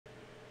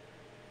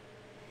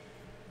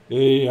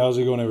Hey, how's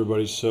it going,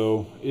 everybody?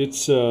 So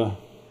it's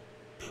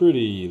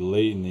pretty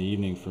late in the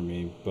evening for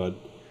me, but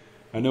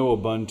I know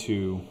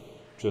Ubuntu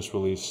just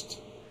released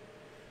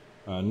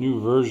a new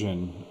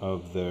version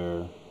of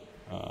their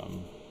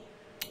um,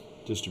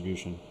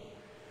 distribution.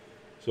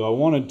 So I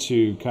wanted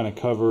to kind of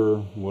cover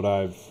what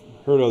I've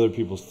heard other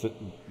people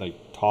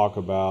talk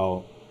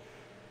about,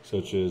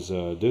 such as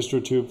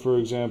DistroTube, for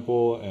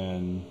example,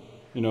 and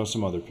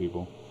some other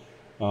people.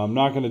 I'm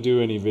not going to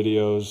do any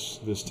videos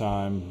this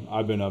time.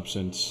 I've been up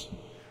since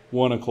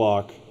 1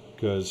 o'clock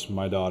because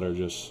my daughter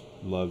just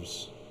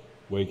loves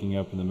waking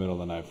up in the middle of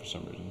the night for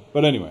some reason.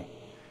 But anyway,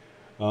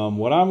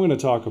 what I'm going to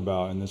talk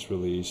about in this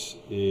release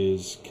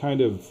is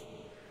kind of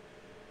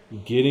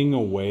getting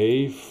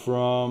away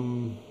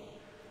from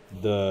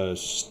the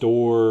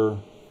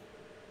store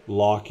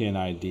lock-in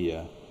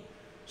idea.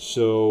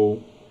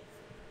 So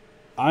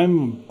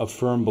I'm a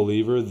firm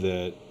believer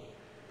that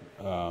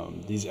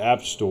these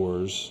app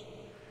stores,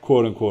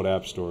 quote unquote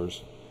app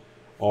stores,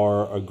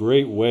 are a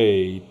great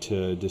way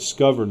to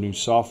discover new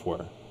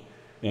software.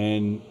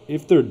 And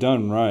if they're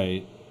done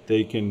right,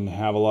 they can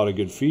have a lot of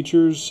good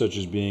features, such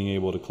as being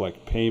able to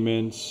collect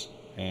payments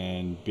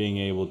and being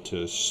able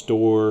to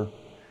store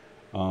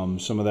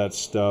some of that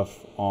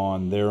stuff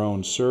on their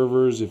own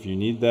servers if you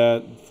need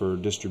that for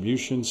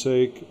distribution's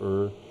sake,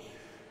 or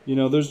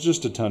there's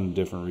just a ton of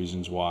different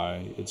reasons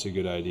why it's a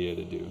good idea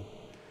to do.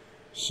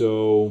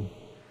 So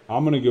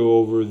I'm going to go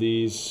over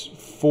these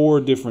four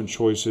different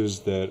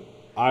choices that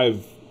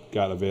I've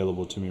got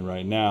available to me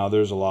right now.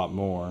 There's a lot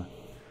more.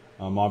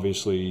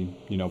 Obviously,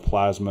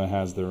 Plasma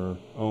has their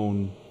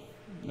own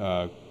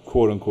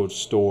quote-unquote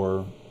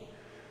store,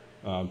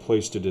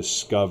 place to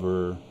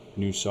discover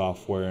new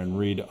software and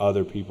read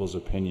other people's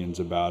opinions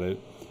about it.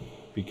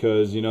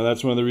 Because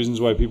that's one of the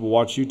reasons why people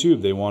watch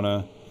YouTube. They want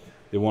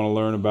to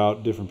learn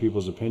about different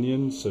people's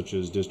opinions, such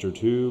as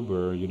DistroTube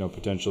or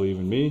potentially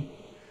even me.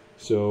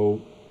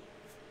 So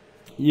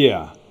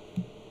yeah,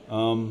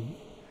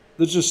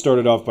 let's just start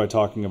it off by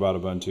talking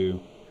about Ubuntu.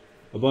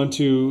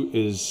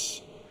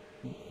 Ubuntu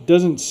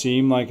doesn't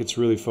seem like it's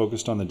really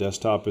focused on the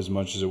desktop as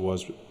much as it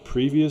was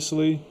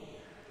previously.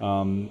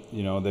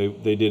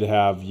 They did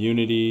have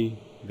Unity,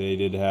 they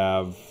did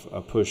have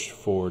a push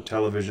for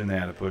television, they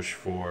had a push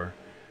for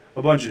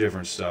a bunch of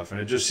different stuff,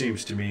 and it just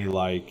seems to me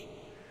like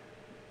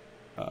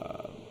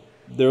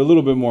they're a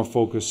little bit more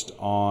focused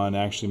on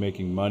actually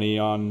making money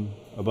on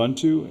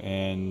Ubuntu,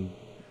 and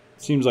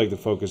it seems like the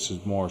focus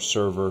is more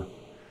server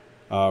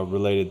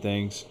related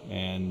things,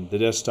 and the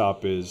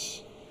desktop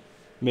is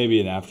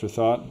maybe an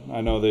afterthought.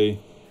 I know they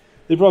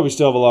probably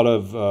still have a lot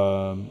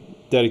of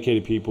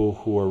dedicated people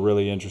who are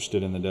really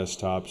interested in the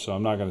desktop, so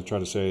I'm not going to try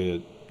to say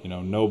that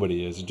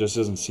nobody is. It just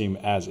doesn't seem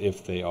as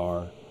if they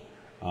are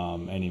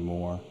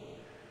anymore,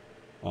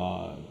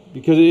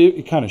 because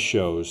it kind of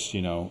shows,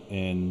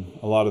 in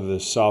a lot of the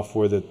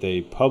software that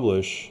they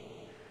publish.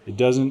 It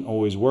doesn't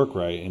always work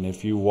right, and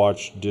if you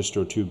watch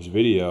DistroTube's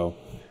video,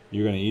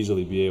 you're going to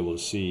easily be able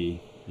to see,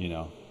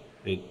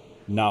 it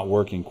not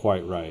working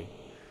quite right.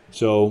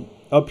 So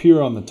up here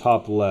on the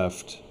top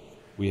left,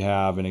 we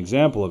have an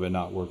example of it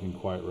not working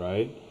quite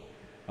right.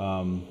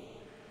 And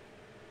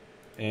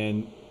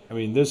I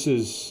mean, this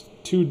is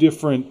two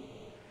different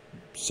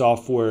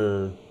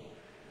software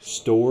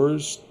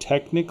stores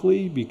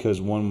technically, because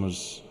one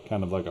was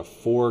kind of like a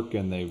fork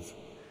and they've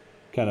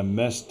kind of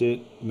messed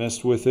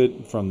with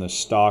it from the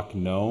stock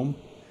Gnome.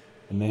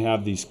 And they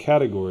have these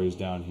categories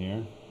down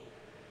here.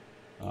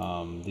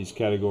 These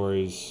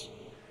categories,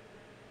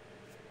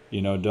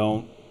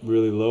 don't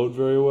really load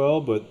very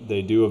well, but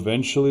they do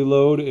eventually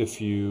load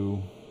if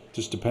you,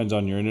 just depends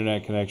on your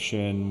internet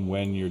connection,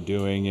 when you're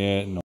doing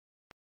it.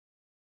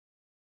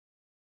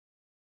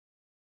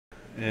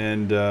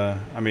 And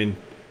I mean,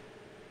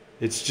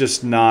 it's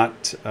just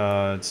not,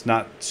 it's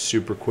not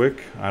super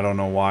quick. I don't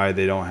know why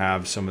they don't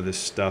have some of this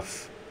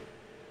stuff,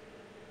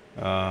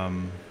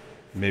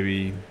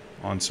 maybe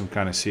on some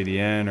kind of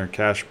CDN or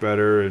cache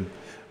better. And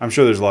I'm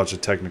sure there's lots of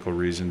technical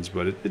reasons,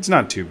 but it's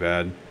not too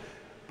bad.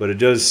 But it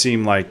does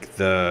seem like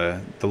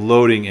the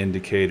loading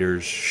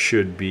indicators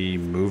should be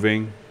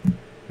moving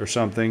or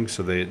something,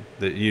 so that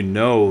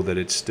that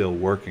it's still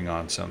working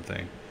on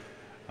something.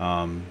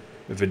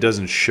 If it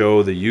doesn't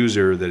show the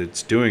user that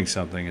it's doing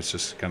something, it's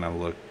just going to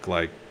look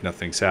like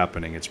nothing's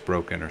happening. It's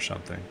broken or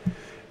something.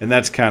 And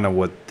that's kind of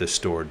what the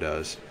store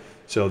does.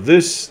 So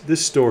this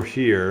store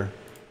here,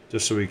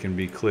 just so we can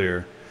be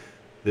clear,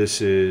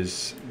 this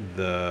is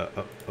the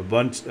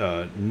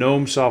Ubuntu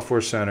Gnome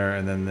Software Center,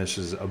 and then this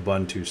is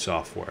Ubuntu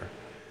software.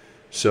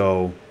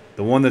 So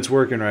the one that's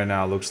working right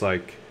now looks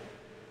like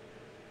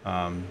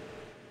the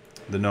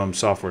Gnome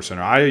Software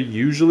Center. I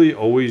usually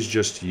always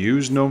just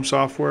use Gnome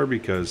software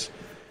because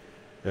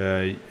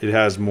it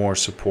has more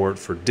support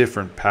for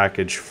different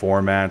package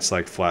formats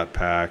like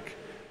Flatpak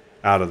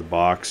out of the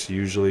box.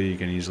 Usually you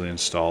can easily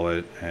install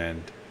it,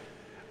 and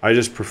I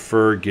just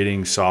prefer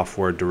getting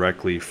software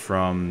directly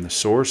from the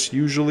source,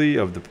 usually,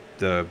 of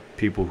the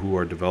people who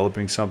are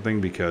developing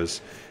something,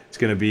 because it's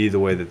going to be the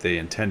way that they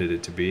intended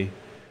it to be.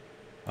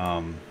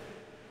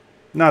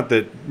 Not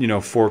that, you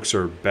know, forks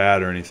are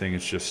bad or anything.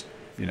 It's just,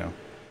 you know,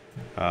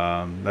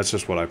 that's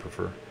just what I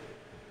prefer.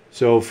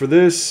 So for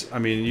this, I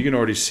mean, you can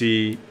already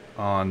see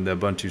on the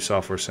Ubuntu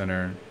Software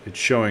Center, it's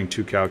showing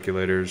 2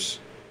 calculators.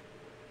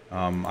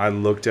 I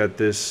looked at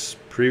this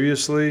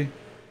previously,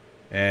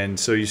 and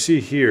so you see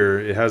here,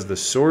 it has the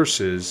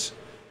sources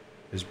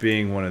as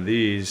being one of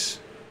these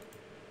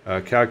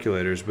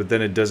calculators, but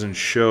then it doesn't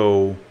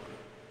show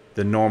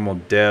the normal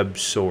deb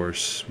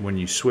source when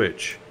you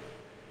switch.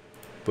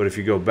 But if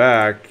you go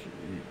back,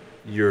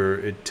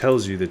 it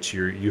tells you that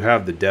you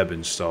have the deb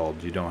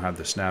installed. You don't have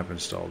the snap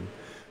installed.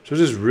 So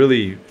it's just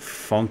really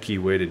funky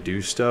way to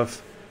do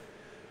stuff.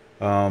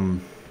 Another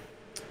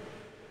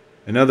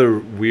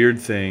weird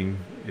thing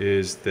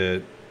is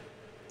that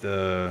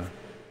the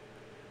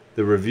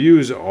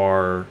reviews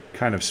are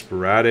kind of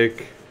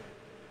sporadic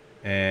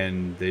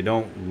and they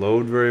don't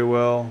load very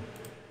well.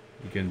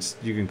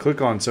 You can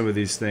click on some of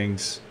these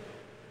things,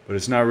 but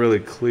it's not really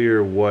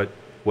clear what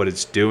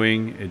it's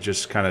doing. It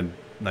just kind of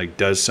like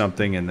does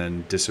something and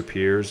then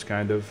disappears,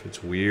 kind of.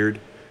 It's weird.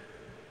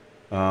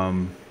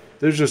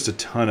 There's just a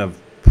ton of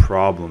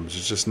problems.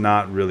 It's just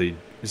not really,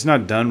 it's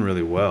not done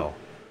really well.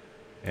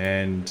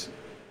 And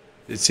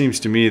it seems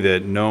to me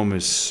that Gnome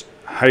is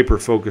hyper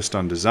focused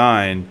on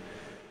design,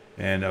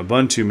 and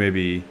Ubuntu may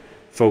be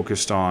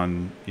focused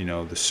on, you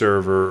know, the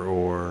server,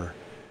 or,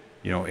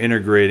 you know,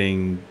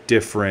 integrating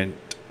different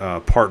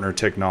partner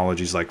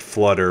technologies like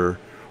Flutter,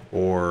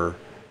 or,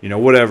 you know,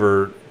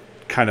 whatever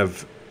kind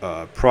of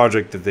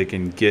project that they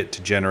can get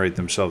to generate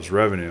themselves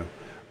revenue,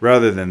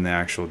 rather than the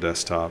actual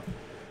desktop.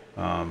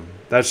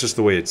 That's just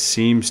the way it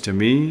seems to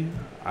me.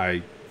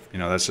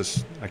 That's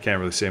just, I can't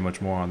really say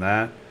much more on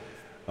that.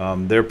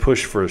 Their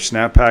push for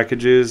snap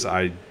packages,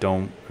 I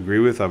don't agree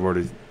with. I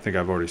think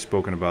I've already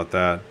spoken about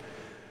that.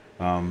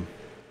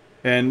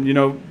 And, you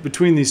know,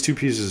 between these 2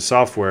 pieces of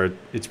software,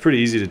 it's pretty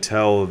easy to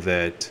tell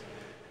that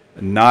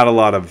not a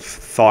lot of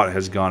thought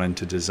has gone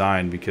into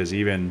design, because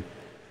even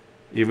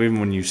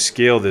when you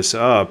scale this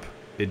up,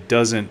 it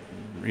doesn't,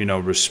 you know,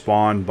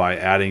 respond by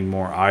adding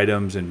more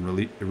items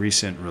and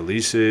recent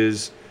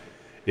releases.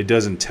 It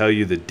doesn't tell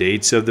you the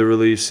dates of the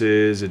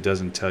releases. It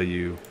doesn't tell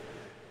you,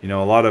 you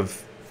know, a lot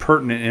of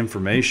pertinent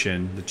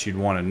information that you'd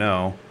want to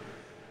know.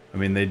 I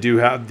mean, they do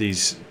have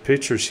these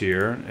pictures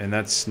here, and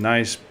that's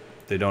nice.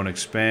 They don't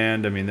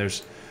expand. I mean,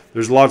 there's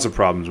lots of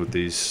problems with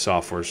these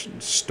software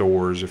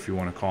stores, if you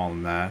want to call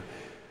them that.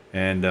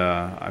 And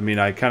I mean,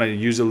 I kind of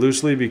use it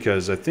loosely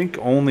because I think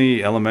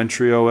only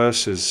Elementary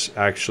OS has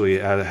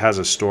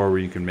a store where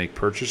you can make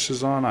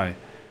purchases on.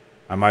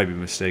 I might be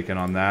mistaken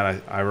on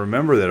that. I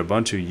remember that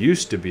Ubuntu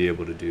used to be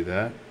able to do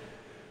that,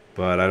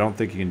 but I don't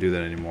think you can do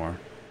that anymore.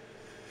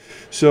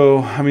 So,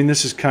 I mean,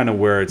 this is kind of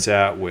where it's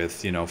at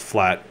with, you know,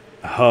 Flat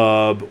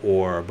Hub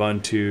or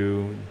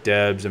Ubuntu,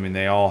 Debs. I mean,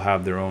 they all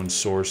have their own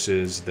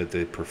sources that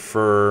they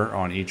prefer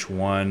on each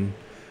one,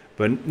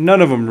 but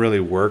none of them really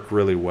work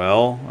really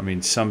well. I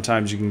mean,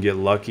 sometimes you can get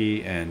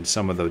lucky, and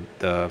some of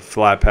the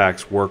flat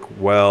packs work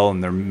well,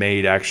 and they're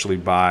made actually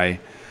by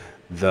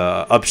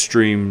the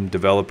upstream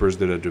developers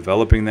that are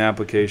developing the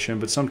application,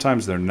 but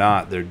sometimes they're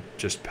not. They're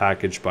just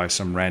packaged by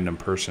some random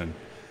person.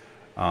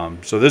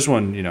 So this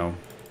one, you know,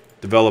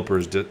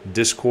 developers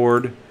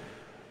Discord.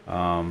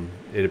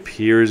 It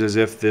appears as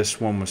if this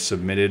one was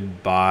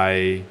submitted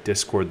by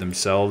Discord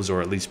themselves,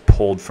 or at least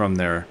pulled from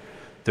their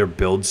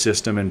build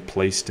system and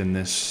placed in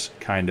this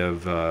kind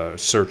of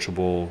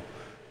searchable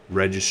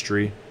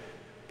registry.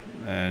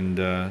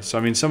 And so,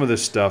 I mean, some of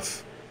this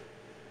stuff,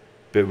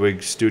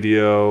 Bitwig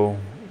Studio,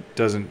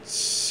 doesn't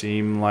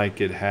seem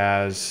like it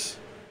has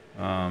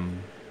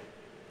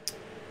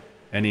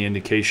any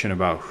indication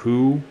about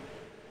who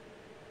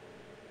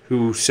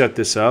set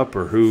this up,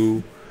 or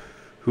who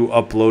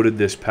uploaded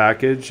this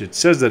package. It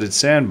says that it's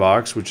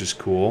sandbox, which is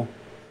cool.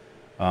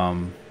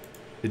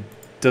 It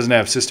doesn't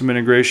have system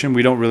integration.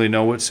 We don't really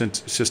know what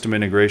system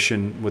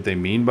integration, what they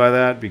mean by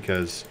that,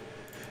 because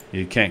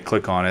you can't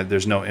click on it.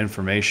 There's no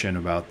information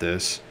about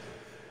this.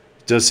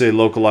 It does say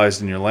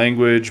localized in your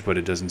language, but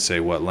it doesn't say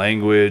what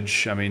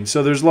language. I mean,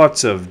 so there's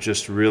lots of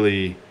just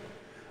really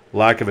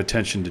lack of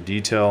attention to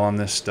detail on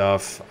this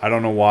stuff. I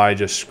don't know why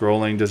just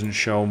scrolling doesn't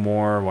show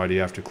more. Why do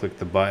you have to click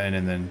the button,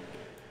 and then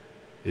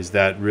is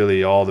that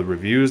really all the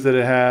reviews that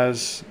it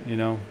has? You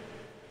know,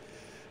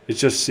 it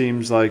just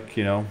seems like,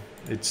 you know,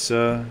 it's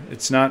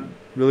not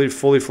really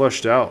fully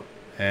fleshed out,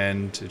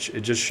 and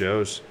it just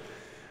shows.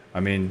 I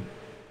mean,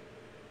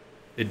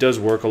 it does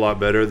work a lot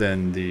better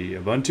than the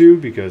Ubuntu,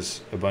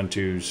 because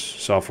Ubuntu's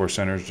Software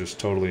Center is just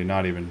totally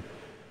not even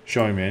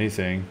showing me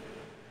anything.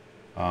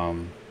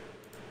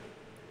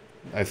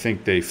 I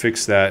think they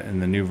fixed that in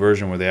the new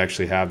version, where they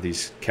actually have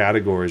these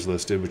categories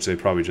listed, which they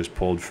probably just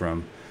pulled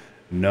from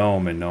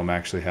Gnome, and Gnome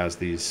actually has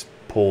these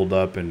pulled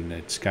up, and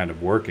it's kind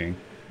of working.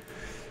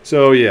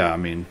 So yeah, I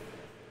mean,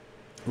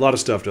 a lot of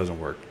stuff doesn't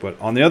work. But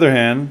on the other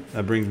hand,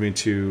 that brings me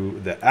to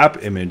the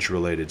app image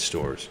related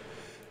stores.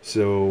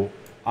 So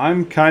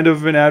I'm kind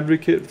of an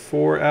advocate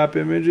for app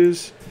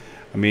images.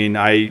 I mean,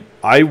 I'm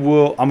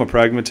a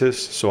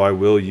pragmatist, so I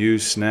will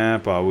use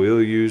Snap, I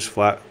will use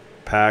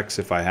packs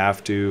if I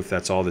have to, if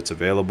that's all that's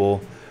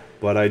available.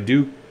 But I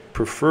do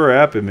prefer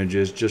app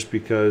images just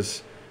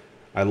because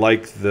I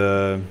like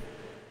it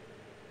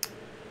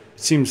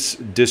seems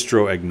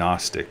distro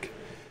agnostic.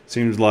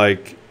 Seems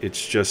like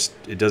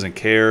it doesn't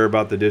care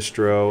about the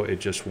distro. It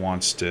just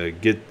wants to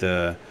get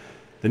the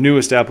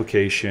newest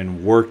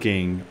application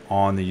working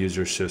on the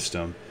user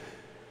system.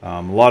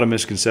 A lot of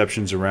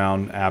misconceptions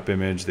around app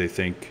image. They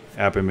think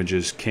app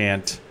images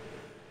can't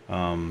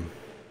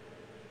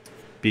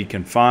be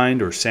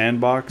confined or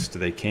sandboxed.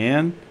 They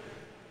can.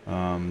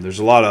 There's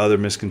a lot of other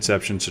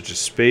misconceptions such as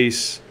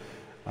space.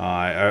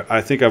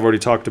 I think I've already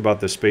talked about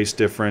the space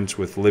difference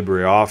with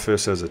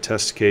LibreOffice as a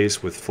test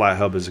case with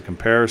FlatHub as a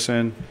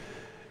comparison.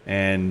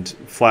 And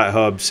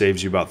FlatHub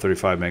saves you about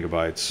 35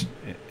 megabytes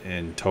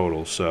in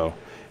total. So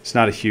it's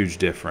not a huge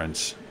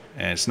difference.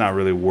 And it's not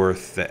really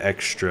worth the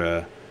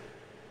extra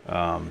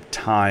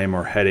time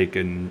or headache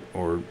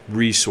or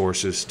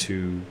resources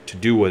to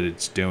do what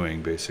it's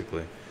doing,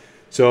 basically.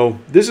 So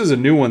this is a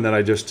new one that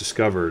I just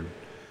discovered.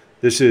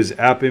 This is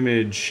App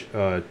Image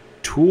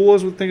Tool, I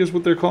think is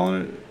what they're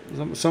calling it.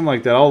 Something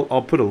like that.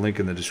 I'll put a link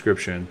in the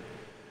description.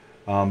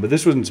 But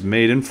this one's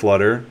made in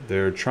Flutter.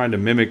 They're trying to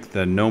mimic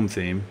the Gnome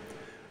theme.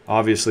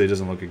 Obviously, it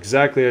doesn't look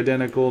exactly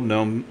identical.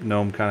 Gnome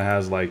kind of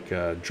has like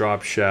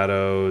drop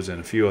shadows and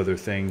a few other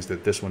things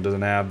that this one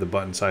doesn't have. The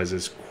button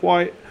sizes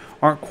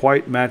aren't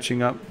quite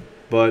matching up,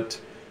 but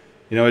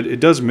you know it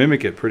does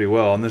mimic it pretty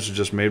well. And this is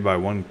just made by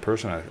one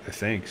person, I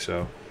think.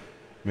 So,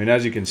 I mean,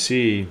 as you can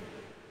see,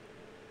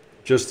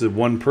 just the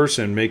one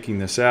person making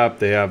this app,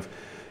 they have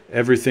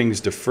everything's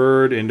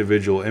deferred,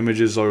 individual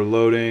images are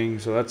loading,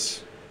 so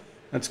that's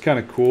kind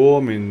of cool.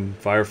 I mean,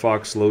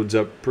 Firefox loads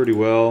up pretty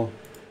well.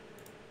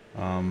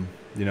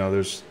 You know,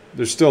 there's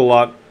still a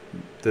lot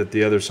that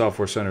the other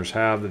software centers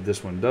have that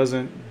this one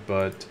doesn't,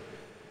 but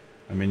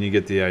I mean, you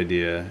get the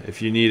idea.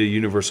 If you need a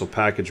universal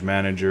package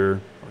manager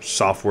or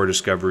software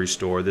discovery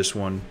store, this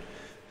one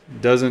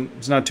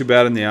it's not too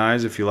bad in the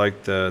eyes if you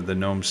like the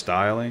Gnome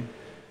styling.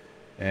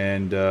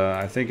 And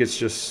I think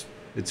it's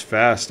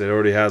fast. It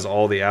already has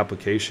all the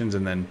applications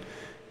and then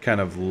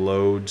kind of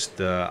loads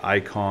the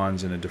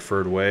icons in a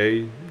deferred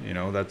way. You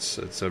know,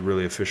 it's a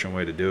really efficient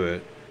way to do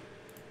it.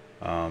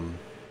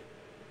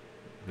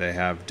 They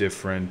have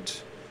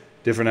different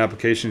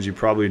applications you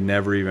probably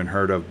never even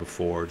heard of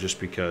before, just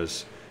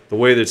because the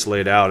way that's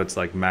laid out, it's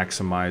like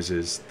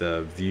maximizes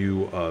the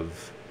view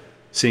of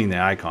seeing the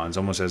icons,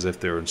 almost as if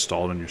they're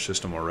installed on your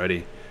system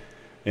already.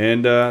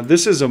 And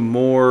this is a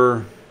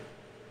more,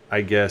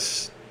 I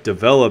guess,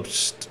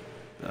 developed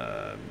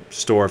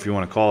store, if you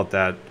want to call it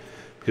that,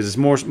 because it's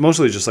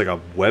mostly just like a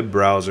web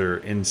browser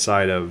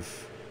inside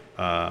of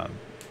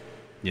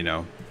you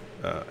know,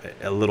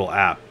 a little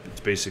app.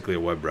 It's basically a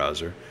web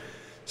browser.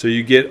 So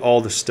you get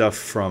all the stuff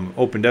from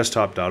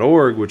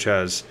opendesktop.org, which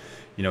has,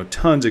 you know,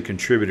 tons of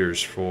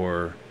contributors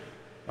for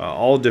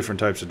all different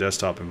types of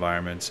desktop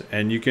environments,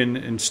 and you can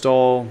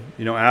install,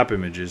 you know, app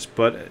images.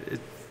 But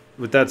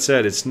with that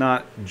said, it's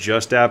not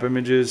just app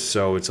images,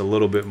 so it's a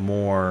little bit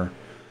more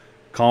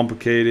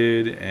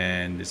complicated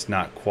and it's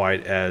not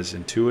quite as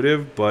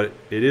intuitive, but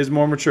it is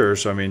more mature.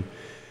 So I mean,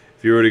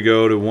 if you were to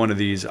go to one of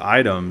these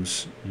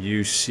items,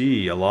 you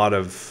see a lot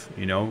of,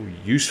 you know,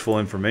 useful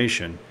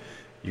information.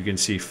 You can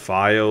see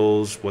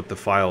files, what the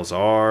files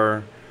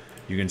are.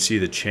 You can see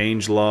the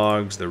change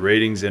logs, the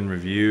ratings and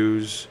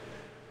reviews.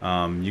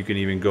 You can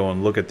even go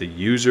and look at the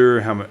user,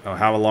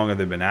 how long have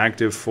they been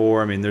active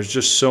for. I mean, there's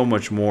just so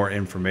much more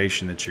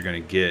information that you're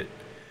going to get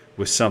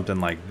with something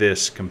like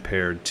this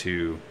compared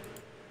to,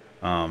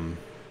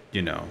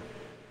 you know,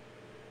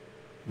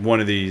 one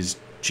of these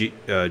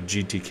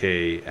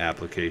GTK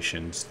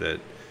applications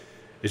that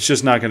it's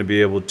just not going to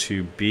be able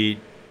to beat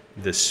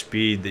the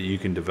speed that you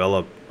can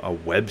develop a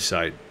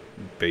website,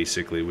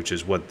 basically, which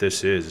is what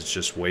this is. It's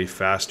just way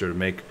faster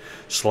to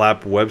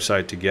slap a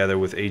website together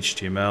with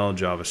HTML,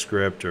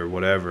 JavaScript, or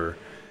whatever.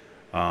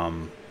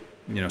 You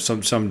know,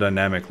 some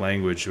dynamic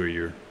language where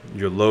you're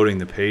loading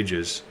the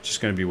pages. It's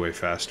just going to be way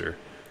faster.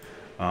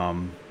 I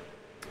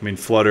mean,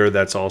 Flutter,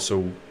 that's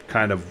also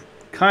kind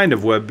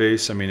of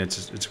web-based. I mean,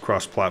 it's a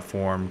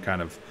cross-platform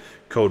kind of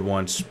code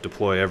once,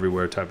 deploy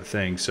everywhere type of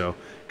thing. So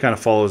it kind of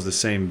follows the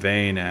same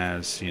vein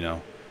as, you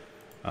know,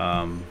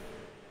 a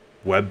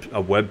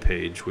web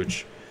page,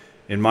 which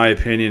in my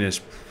opinion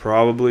is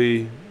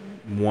probably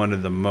one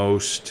of the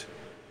most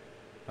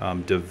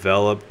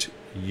developed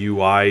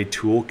UI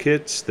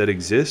toolkits that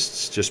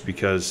exists, just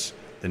because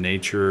the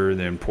nature,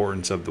 the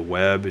importance of the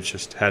web. It's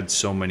just had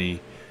so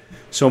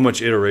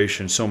much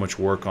iteration, so much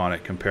work on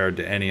it compared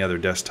to any other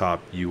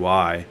desktop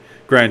UI.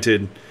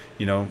 Granted,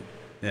 you know,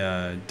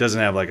 it doesn't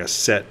have like a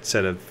set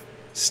of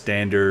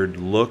standard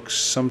looks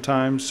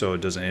sometimes, so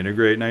it doesn't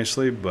integrate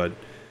nicely, but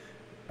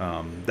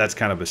that's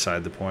kind of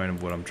beside the point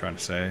of what I'm trying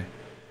to say.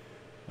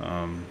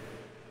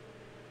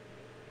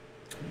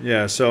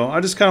 Yeah, so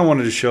I just kind of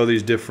wanted to show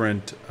these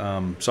different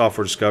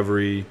software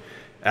discovery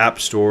app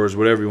stores,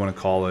 whatever you want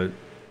to call it.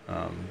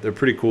 They're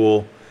pretty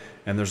cool,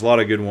 and there's a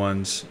lot of good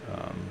ones.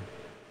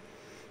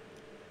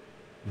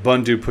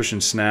 Ubuntu Push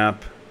and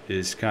Snap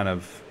is kind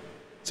of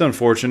It's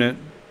unfortunate,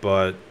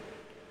 but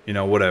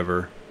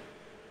whatever.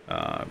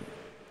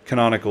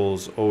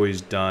 Canonical's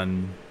always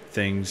done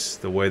things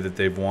the way that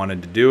they've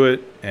wanted to do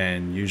it,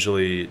 and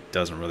usually it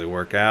doesn't really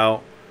work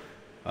out.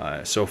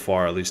 So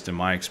far, at least in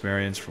my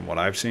experience, from what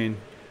I've seen,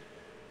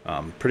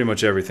 pretty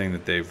much everything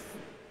that they've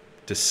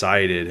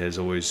decided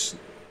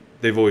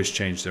they've always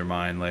changed their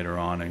mind later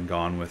on and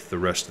gone with the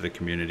rest of the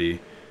community.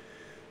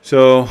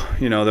 So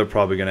they're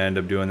probably going to end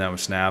up doing that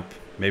with Snap.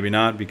 Maybe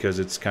not, because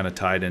it's kind of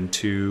tied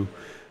into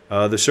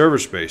the server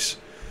space.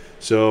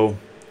 So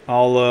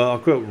I'll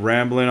quit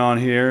rambling on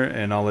here,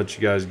 and I'll let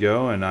you guys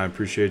go, and I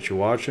appreciate you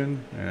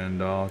watching,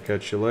 and I'll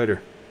catch you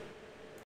later.